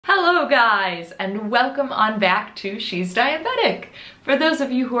Hello guys, and welcome on back to She's Diabetic. For those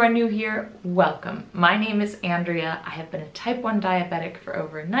of you who are new here, welcome. My name is Andrea. I have been a type 1 diabetic for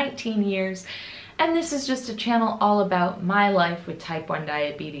over 19 years, and this is just a channel all about my life with type 1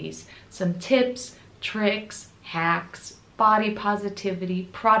 diabetes. Some tips, tricks, hacks, body positivity,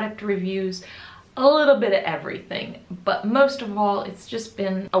 product reviews, a little bit of everything. But most of all, it's just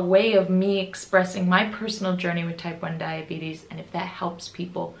been a way of me expressing my personal journey with type 1 diabetes, and if that helps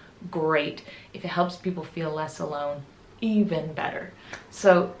people, great. If it helps people feel less alone, even better.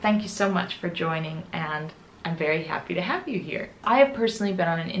 So thank you so much for joining, and I'm very happy to have you here. I have personally been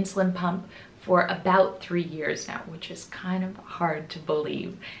on an insulin pump for about 3 years now, which is kind of hard to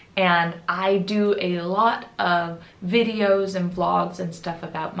believe. And I do a lot of videos and vlogs and stuff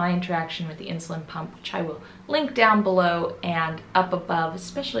about my interaction with the insulin pump, which I will link down below and up above,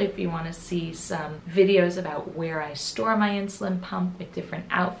 especially if you want to see some videos about where I store my insulin pump with different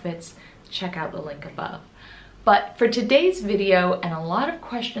outfits. Check out the link above. But for today's video, and a lot of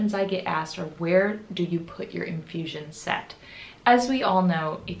questions I get asked are, where do you put your infusion set? As we all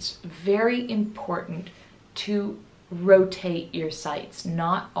know, it's very important to rotate your sites,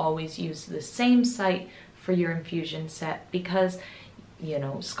 not always use the same site for your infusion set, because you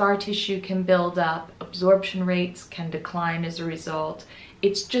know, scar tissue can build up, absorption rates can decline as a result.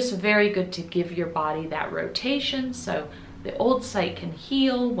 It's just very good to give your body that rotation so the old site can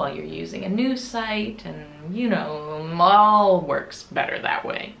heal while you're using a new site, and you know, all works better that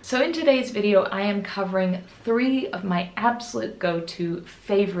way. So in today's video, I am covering 3 of my absolute go-to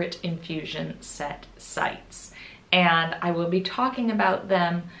favorite infusion set sites. And I will be talking about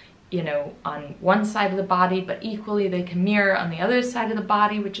them, you know, on one side of the body, but equally they can mirror on the other side of the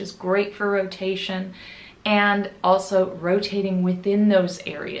body, which is great for rotation, and also rotating within those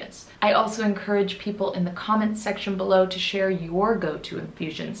areas. I also encourage people in the comments section below to share your go-to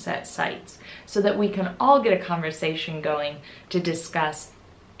infusion set sites so that we can all get a conversation going to discuss,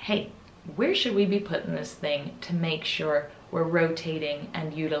 hey, where should we be putting this thing to make sure we're rotating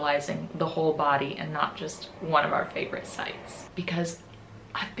and utilizing the whole body and not just one of our favorite sites? Because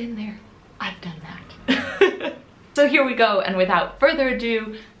I've been there, I've done that. So here we go, and without further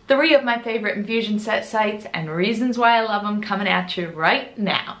ado, 3 of my favorite infusion set sites and reasons why I love them coming at you right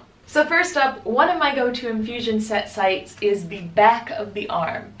now. So first up, one of my go-to infusion set sites is the back of the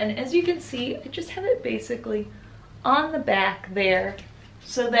arm. And as you can see, I just have it basically on the back there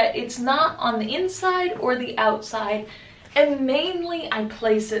so that it's not on the inside or the outside. And mainly I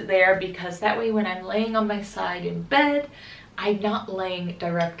place it there because that way when I'm laying on my side in bed, I'm not laying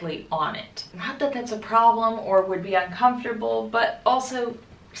directly on it. Not that that's a problem or would be uncomfortable, but also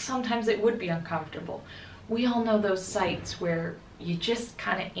sometimes it would be uncomfortable. We all know those sites where you just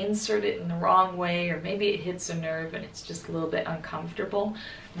kind of insert it in the wrong way, or maybe it hits a nerve and it's just a little bit uncomfortable.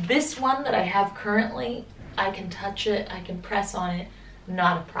 This one that I have currently, I can touch it, I can press on it,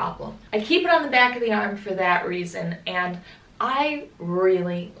 not a problem. I keep it on the back of the arm for that reason, and I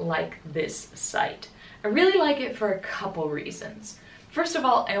really like this site. I really like it for a couple reasons. First of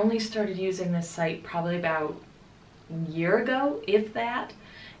all, I only started using this site probably about a year ago, if that.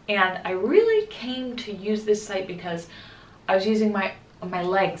 And I really came to use this site because I was using my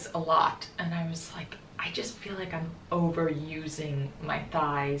legs a lot, and I was like, I just feel like I'm overusing my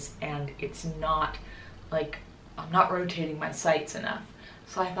thighs, and it's not like, I'm not rotating my sites enough.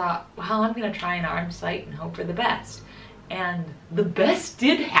 So I thought, well, I'm gonna try an arm site and hope for the best. And the best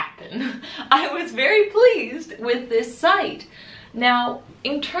did happen. I was very pleased with this site. Now,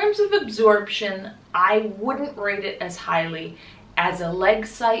 in terms of absorption, I wouldn't rate it as highly as a leg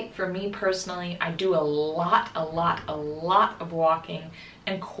site. For me personally, I do a lot of walking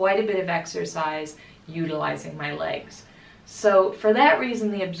and quite a bit of exercise utilizing my legs. So for that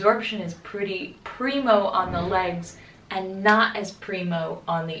reason, the absorption is pretty primo on the legs and not as primo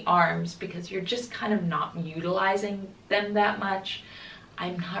on the arms, because you're just kind of not utilizing them that much.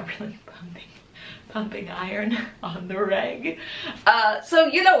 I'm not really pumping iron on the reg. So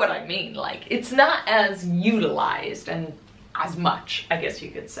you know what I mean, like it's not as utilized and as much, I guess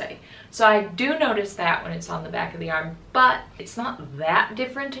you could say. So I do notice that when it's on the back of the arm, but it's not that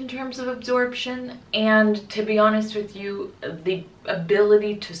different in terms of absorption. And to be honest with you, the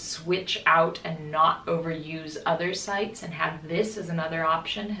ability to switch out and not overuse other sites and have this as another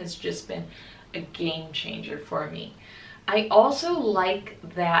option has just been a game changer for me. I also like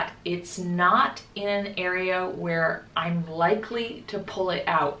that it's not in an area where I'm likely to pull it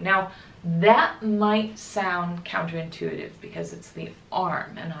out. Now, that might sound counterintuitive because it's the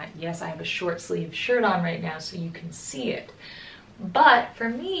arm, and yes, I have a short sleeve shirt on right now so you can see it. But for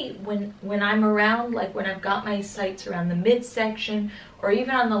me, when I'm around, like when I've got my sights around the midsection or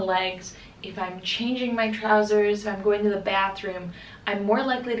even on the legs, if I'm changing my trousers, if I'm going to the bathroom, I'm more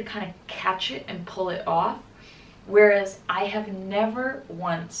likely to kind of catch it and pull it off. Whereas I have never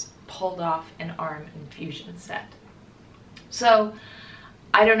once pulled off an arm infusion set. So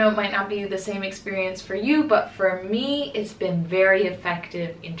I don't know, it might not be the same experience for you, but for me, it's been very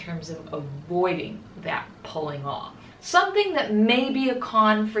effective in terms of avoiding that pulling off. Something that may be a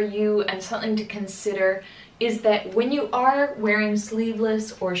con for you and something to consider is that when you are wearing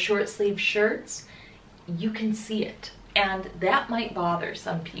sleeveless or short sleeve shirts, you can see it, and that might bother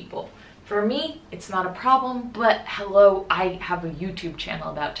some people. For me, it's not a problem, but hello, I have a YouTube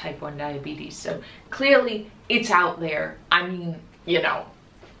channel about type 1 diabetes, so clearly it's out there. I mean, you know,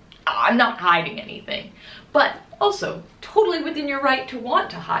 I'm not hiding anything, but also totally within your right to want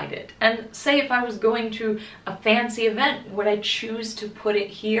to hide it. And say if I was going to a fancy event, would I choose to put it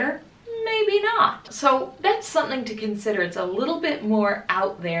here? Maybe not. So that's something to consider. It's a little bit more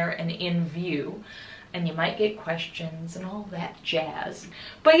out there and in view, and you might get questions and all that jazz.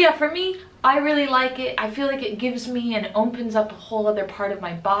 But yeah, for me, I really like it. I feel like it gives me and opens up a whole other part of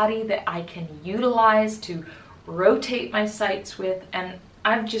my body that I can utilize to rotate my sights with, and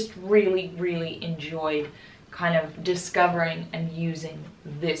I've just really, really enjoyed kind of discovering and using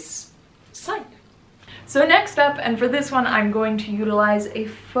this sight. So next up, and for this one, I'm going to utilize a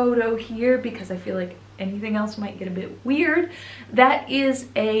photo here because I feel like anything else might get a bit weird. That is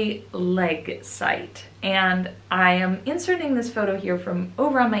a leg sight, and I am inserting this photo here from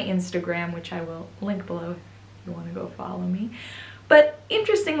over on my Instagram, which I will link below if you want to go follow me. But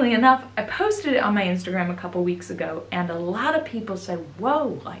interestingly enough, I posted it on my Instagram a couple weeks ago, and a lot of people said,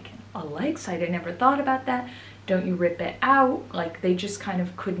 whoa, like a leg sight, I never thought about that. Don't you rip it out? Like they just kind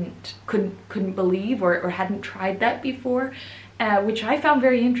of couldn't believe or hadn't tried that before, which I found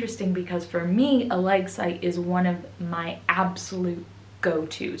very interesting because for me, a leg sight is one of my absolute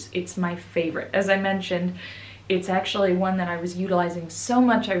go-tos. It's my favorite. As I mentioned, it's actually one that I was utilizing so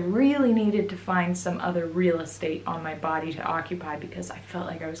much I really needed to find some other real estate on my body to occupy because I felt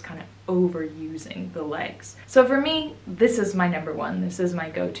like I was kind of overusing the legs. So for me, this is my number one. This is my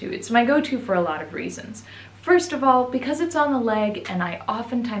go-to. It's my go-to for a lot of reasons. First of all, because it's on the leg and I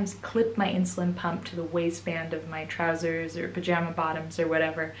oftentimes clip my insulin pump to the waistband of my trousers or pajama bottoms or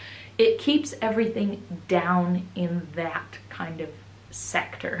whatever, it keeps everything down in that kind of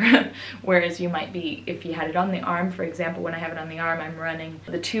sector. Whereas you might be, if you had it on the arm, for example, when I have it on the arm, I'm running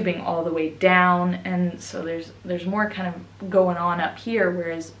the tubing all the way down, and so there's more kind of going on up here,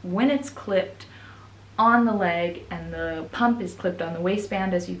 whereas when it's clipped on the leg and the pump is clipped on the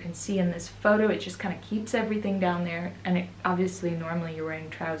waistband, as you can see in this photo, it just kind of keeps everything down there, and it, obviously normally you're wearing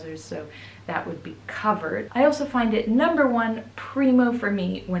trousers, so that would be covered. I also find it number one primo for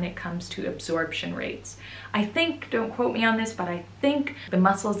me when it comes to absorption rates. I think, don't quote me on this, but I think the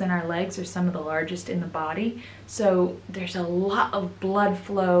muscles in our legs are some of the largest in the body, so there's a lot of blood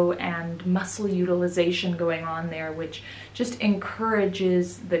flow and muscle utilization going on there, which just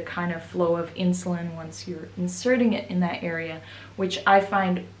encourages the kind of flow of insulin once you're inserting it in that area, which I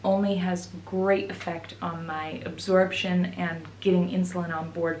find only has great effect on my absorption and getting insulin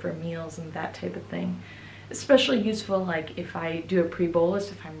on board for meals and that type of thing. Especially useful like if I do a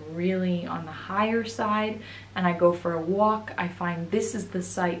pre-bolus, if I'm really on the higher side and I go for a walk, I find this is the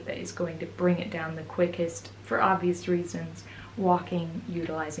site that is going to bring it down the quickest for obvious reasons. Walking,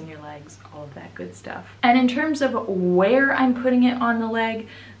 utilizing your legs, all of that good stuff. And in terms of where I'm putting it on the leg,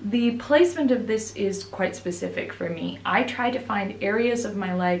 the placement of this is quite specific for me. I try to find areas of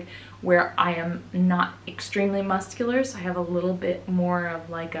my leg where I am not extremely muscular, so I have a little bit more of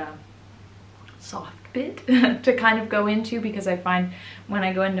like a soft bit to kind of go into, because I find when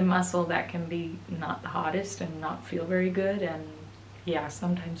I go into muscle that can be not the hottest and not feel very good, and yeah,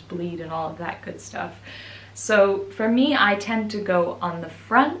 sometimes bleed and all of that good stuff. So for me, I tend to go on the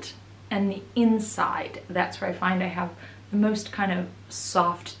front and the inside. That's where I find I have the most kind of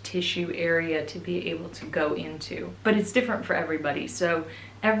soft tissue area to be able to go into. But it's different for everybody, so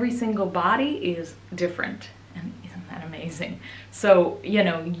every single body is different. And isn't that amazing? So, you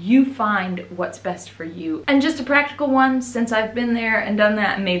know, you find what's best for you. And just a practical one, since I've been there and done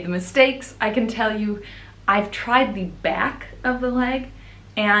that and made the mistakes, I can tell you I've tried the back of the leg,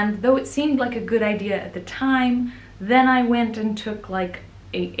 and though it seemed like a good idea at the time, then I went and took like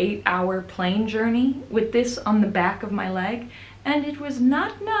an 8-hour plane journey with this on the back of my leg, and it was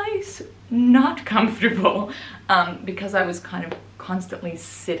not nice, not comfortable, because I was kind of constantly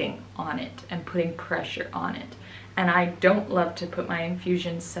sitting on it and putting pressure on it. And I don't love to put my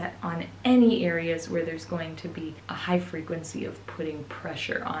infusion set on any areas where there's going to be a high frequency of putting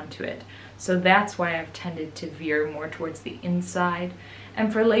pressure onto it. So that's why I've tended to veer more towards the inside.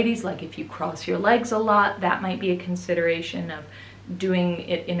 And for ladies, like if you cross your legs a lot, that might be a consideration of doing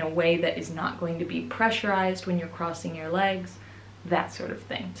it in a way that is not going to be pressurized when you're crossing your legs, that sort of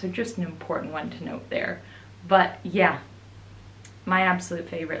thing. So just an important one to note there. But yeah, my absolute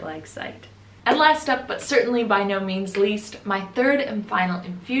favorite leg site. And last up, but certainly by no means least, my third and final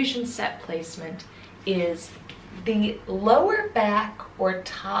infusion set placement is the lower back or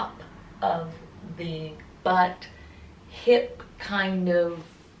top of the butt, hip kind of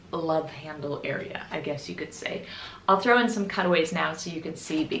love handle area, I guess you could say. I'll throw in some cutaways now so you can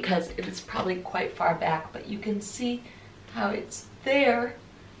see, because it is probably quite far back, but you can see how it's there,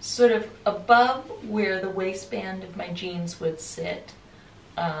 sort of above where the waistband of my jeans would sit,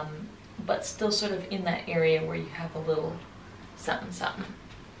 but still sort of in that area where you have a little something something.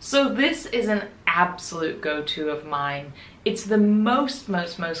 So this is an absolute go-to of mine. It's the most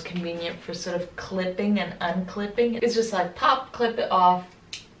convenient for sort of clipping and unclipping. It's just like pop, clip it off,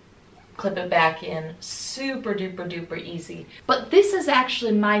 clip it back in, super duper easy. But this has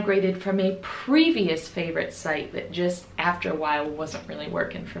actually migrated from a previous favorite site that just after a while wasn't really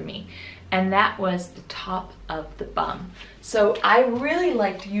working for me. And that was the top of the bum. So I really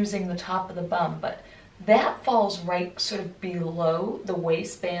liked using the top of the bum, but that falls right sort of below the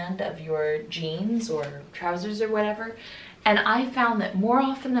waistband of your jeans or trousers or whatever. And I found that more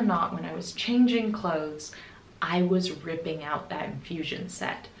often than not, when I was changing clothes, I was ripping out that infusion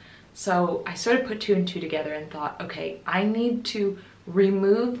set. So I sort of put two and two together and thought, okay, I need to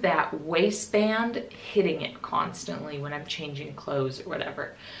remove that waistband hitting it constantly when I'm changing clothes or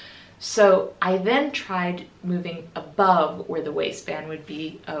whatever. So I then tried moving above where the waistband would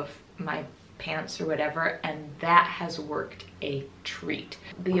be of my pants or whatever, and that has worked a treat.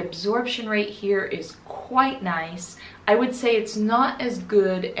 The absorption rate here is quite nice. I would say it's not as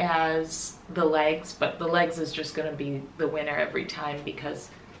good as the legs, but the legs is just going to be the winner every time because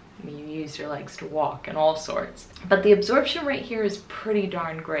you use your legs to walk and all sorts. But the absorption rate here is pretty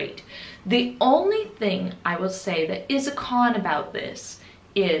darn great. The only thing I will say that is a con about this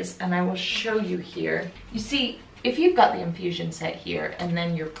is, and I will show you here, you see, if you've got the infusion set here and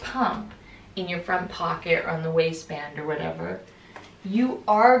then your pump in your front pocket or on the waistband or whatever, you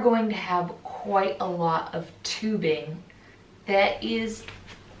are going to have quite a lot of tubing that is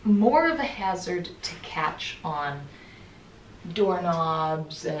more of a hazard to catch on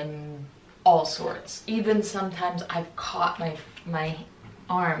doorknobs and all sorts. Even sometimes I've caught my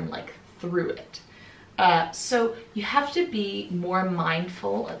arm like through it. So you have to be more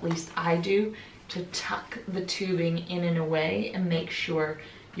mindful, at least I do, to tuck the tubing in a way and make sure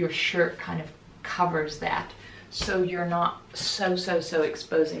your shirt kind of covers that, so you're not so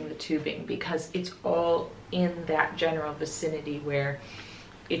exposing the tubing, because it's all in that general vicinity where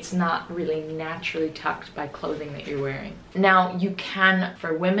it's not really naturally tucked by clothing that you're wearing. Now you can,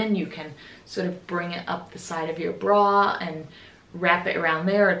 for women, you can sort of bring it up the side of your bra and wrap it around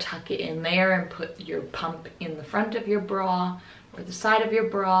there, or tuck it in there and put your pump in the front of your bra or the side of your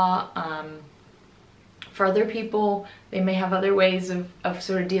bra. For other people, they may have other ways of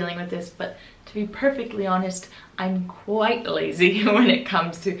sort of dealing with this, but to be perfectly honest, I'm quite lazy when it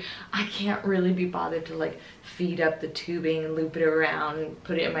comes to, I can't really be bothered to like feed up the tubing, loop it around,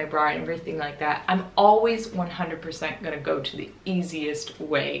 put it in my bra and everything like that. I'm always 100% gonna go to the easiest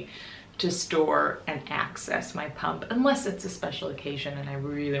way to store and access my pump, unless it's a special occasion and I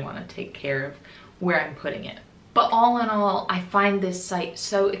really wanna take care of where I'm putting it. But all in all, I find this site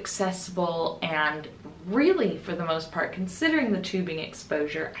so accessible, and really, for the most part, considering the tubing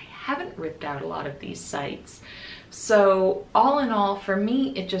exposure, I haven't ripped out a lot of these sites. So all in all, for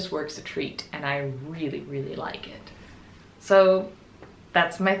me, it just works a treat, and I really like it. So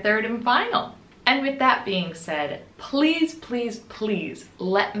that's my third and final. And with that being said, please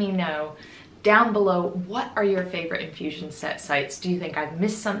let me know down below, what are your favorite infusion set sites? Do you think I've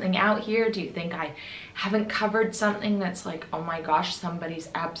missed something out here? Do you think I haven't covered something that's like, oh my gosh, somebody's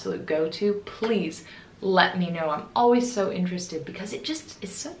absolute go-to? Please let me know. I'm always so interested, because it just is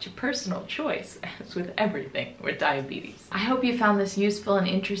such a personal choice, as with everything with diabetes. I hope you found this useful and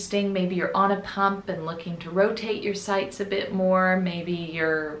interesting. Maybe you're on a pump and looking to rotate your sites a bit more. Maybe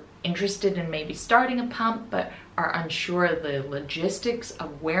you're interested in maybe starting a pump but are unsure of the logistics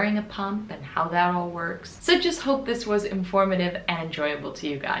of wearing a pump and how that all works. So just hope this was informative and enjoyable to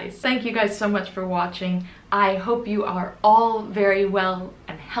you guys. Thank you guys so much for watching. I hope you are all very well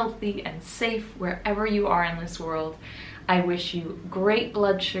and healthy and safe wherever you are in this world. I wish you great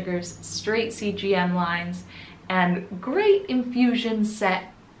blood sugars, straight CGM lines, and great infusion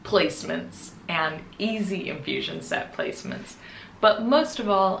set placements and easy infusion set placements. But most of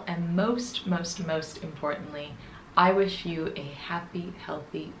all, and most importantly, I wish you a happy,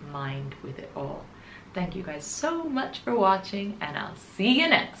 healthy mind with it all. Thank you guys so much for watching, and I'll see you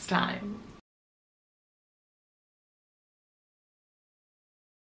next time.